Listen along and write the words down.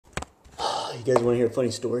You guys want to hear a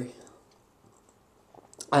funny story?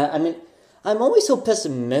 I mean, I'm always so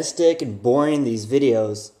pessimistic and boring in these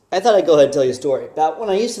videos. I thought I'd go ahead and tell you a story about when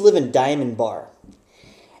I used to live in Diamond Bar.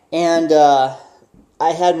 And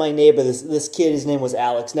I had my neighbor, this kid, his name was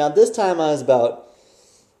Alex. Now, this time I was about,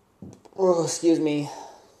 14,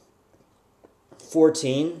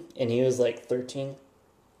 and he was like 13.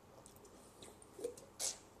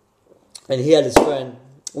 And he had his friend,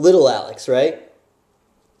 Little Alex, right?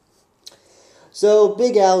 So,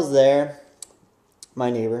 Big Al's there, my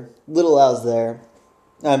neighbor. Little Al's there.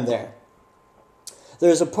 I'm there.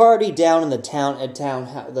 There's a party down in the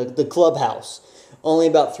the clubhouse, only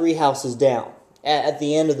about 3 houses down, at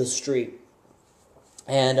the end of the street.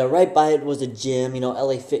 And right by it was a gym,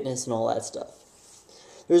 LA Fitness and all that stuff.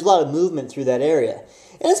 There's a lot of movement through that area.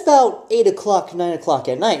 And it's about 8 o'clock, 9 o'clock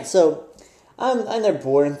at night. So I'm there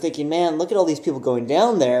bored. I'm thinking, man, look at all these people going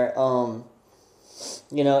down there.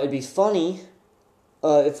 It'd be funny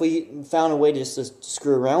if we found a way to just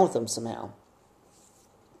screw around with them somehow.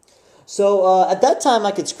 So at that time,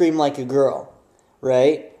 I could scream like a girl,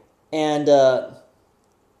 right? And I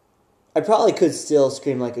probably could still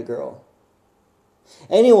scream like a girl.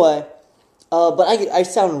 Anyway, but I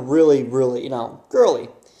sound really, really, girly.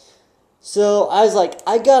 So I was like,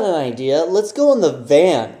 I got an idea. Let's go in the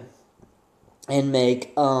van and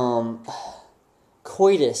make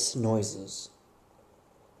coitus noises.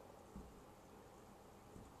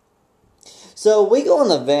 So we go in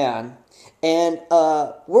the van, and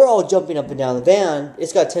we're all jumping up and down the van.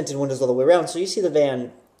 It's got tinted windows all the way around, so you see the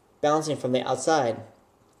van bouncing from the outside.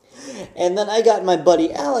 And then I got my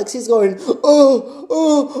buddy Alex. He's going,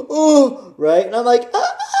 oh, right? And I'm like,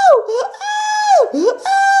 oh, right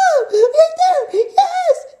there,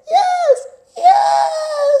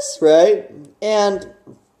 yes, right? And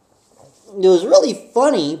it was really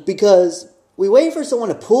funny because we wait for someone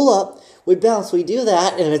to pull up, we bounce, we do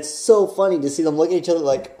that, and it's so funny to see them look at each other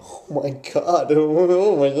like, oh my god, there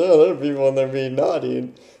are people in there being naughty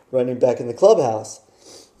and running back in the clubhouse.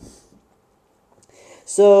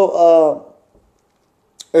 So,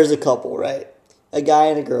 there's a couple, right? A guy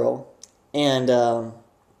and a girl, and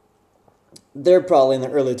they're probably in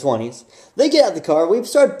their early 20s. They get out of the car, we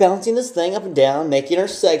start bouncing this thing up and down, making our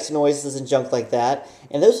sex noises and junk like that,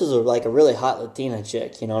 and this was like a really hot Latina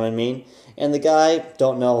chick, you know what I mean? And the guy,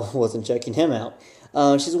 don't know, wasn't checking him out.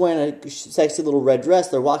 She's wearing a sexy little red dress,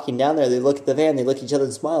 they're walking down there, they look at the van, they look at each other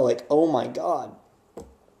and smile like, oh my god.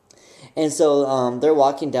 And so they're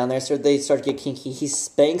walking down there, so they start to get kinky. He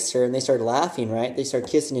spanks her, and they start laughing, right? They start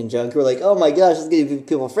kissing and junk. We're like, oh my gosh, this is getting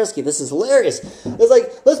people frisky. This is hilarious. It's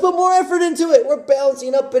like, let's put more effort into it. We're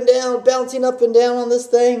bouncing up and down on this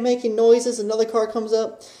thing, making noises. Another car comes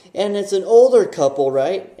up, and it's an older couple,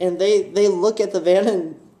 right? And they look at the van,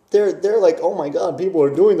 and they're like, oh my god, people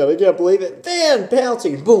are doing that. I can't believe it. Van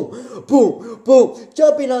bouncing, boom, boom, boom,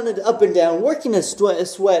 jumping on it up and down, working a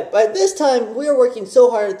sweat. By this time, we are working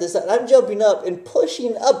so hard at this that I'm jumping up and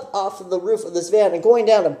pushing up off of the roof of this van and going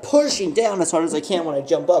down and pushing down as hard as I can when I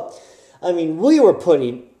jump up. I mean, we were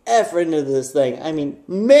putting effort into this thing. I mean,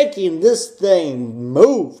 making this thing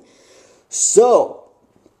move. So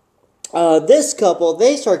this couple,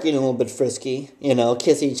 they start getting a little bit frisky,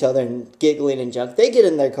 kissing each other and giggling and junk. They get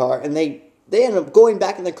in their car, and they end up going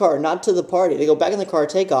back in the car, not to the party. They go back in the car,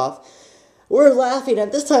 take off. We're laughing.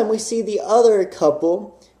 At this time, we see the other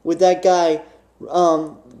couple with that guy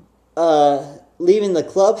leaving the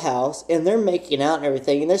clubhouse, and they're making out and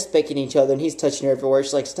everything, and they're spanking each other, and he's touching her everywhere.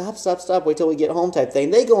 She's like, stop, wait till we get home type thing.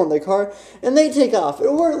 They go in their car, and they take off,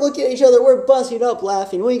 and we're looking at each other, we're busting up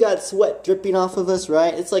laughing. We got sweat dripping off of us,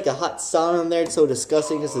 right? It's like a hot sauna in there. It's so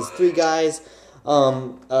disgusting because it's 3 guys,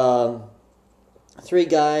 3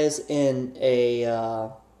 guys in a,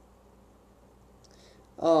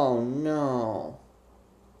 oh no.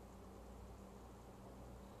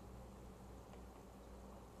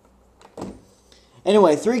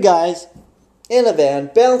 Anyway, 3 guys in a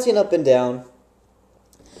van, bouncing up and down,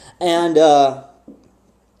 and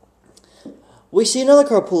we see another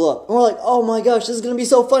car pull up, and we're like, oh my gosh, this is going to be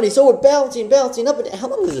so funny. So we're bouncing up and down. How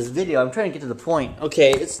long is this video? I'm trying to get to the point.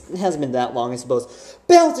 Okay, it hasn't been that long, I suppose.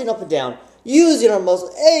 Bouncing up and down, using our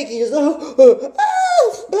muscles, aching, just,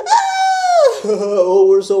 oh,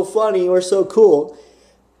 we're so funny, we're so cool.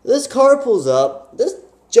 This car pulls up, this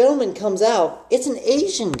gentleman comes out, it's an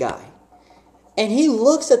Asian guy. And he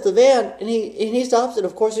looks at the van, and he stops, and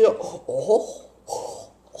of course he goes,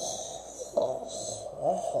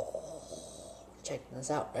 checking this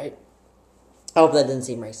out, right? I hope that didn't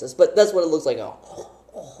seem racist, but that's what it looks like.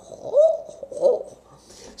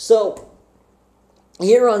 So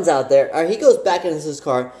he runs out there, or he goes back into his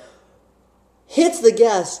car. hits the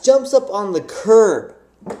gas, jumps up on the curb.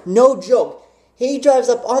 No joke. He drives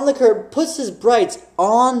up on the curb, puts his brights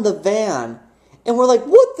on the van, and we're like,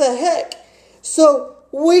 what the heck? So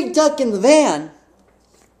we duck in the van,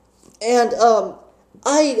 and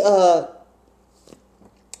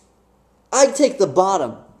I take the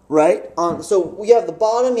bottom, right? So you have the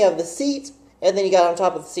bottom, you have the seat, and then you got on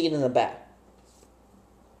top of the seat in the back.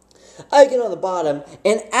 I get on the bottom,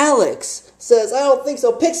 and Alex says, I don't think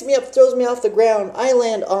so, picks me up, throws me off the ground. I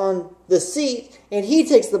land on the seat, and he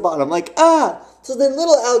takes the bottom, like, ah! So then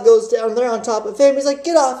little Al goes down there on top of him. He's like,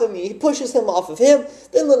 get off of me. He pushes him off of him.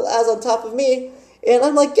 Then little Al's on top of me, and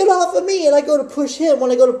I'm like, get off of me. And I go to push him. When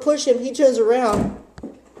I go to push him, he turns around,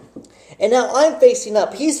 and now I'm facing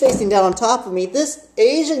up. He's facing down on top of me. This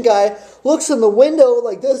Asian guy looks in the window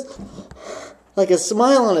like this, like a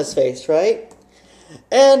smile on his face, right?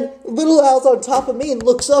 And little Al's on top of me and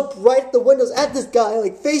looks up right at the windows at this guy,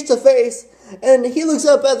 like face to face. And he looks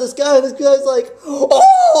up at this guy, and this guy's like,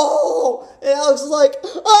 oh! And Alex is like,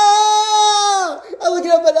 ah! I look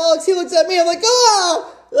up at Alex, he looks at me, I'm like,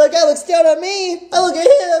 ah! The guy looks down at me, I look at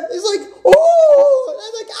him, he's like, oh! And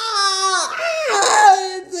I'm like, ah!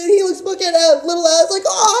 Ah! And he looks looking at little Alex like,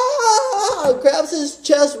 ah! Grabs his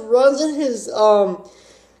chest, runs in his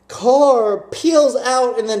car, peels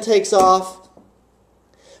out, and then takes off.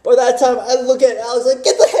 By that time, I look at Alex like,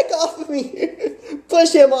 get the heck off of me.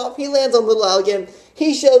 Push him off. He lands on little Al again.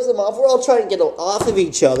 He shoves him off. We're all trying to get off of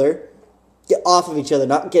each other. Get off of each other,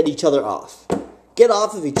 not get each other off. Get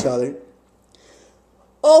off of each other.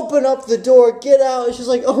 Open up the door. Get out. And she's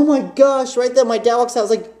like, oh my gosh. Right then, my dad walks out. I was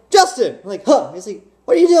like, Justin. I'm like, huh. He's like,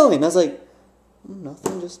 what are you doing? I was like,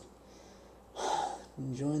 nothing. Just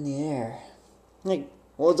enjoying the air. I'm like,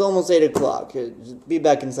 well, it's almost 8 o'clock. Be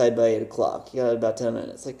back inside by 8 o'clock. You got about 10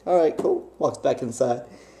 minutes. Like, all right, cool. Walks back inside.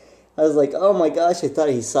 I was like, oh my gosh, I thought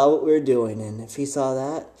he saw what we were doing. And if he saw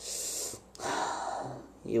that,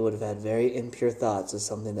 he would have had very impure thoughts of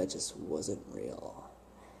something that just wasn't real.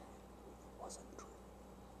 Wasn't true.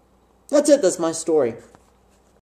 That's it. That's my story.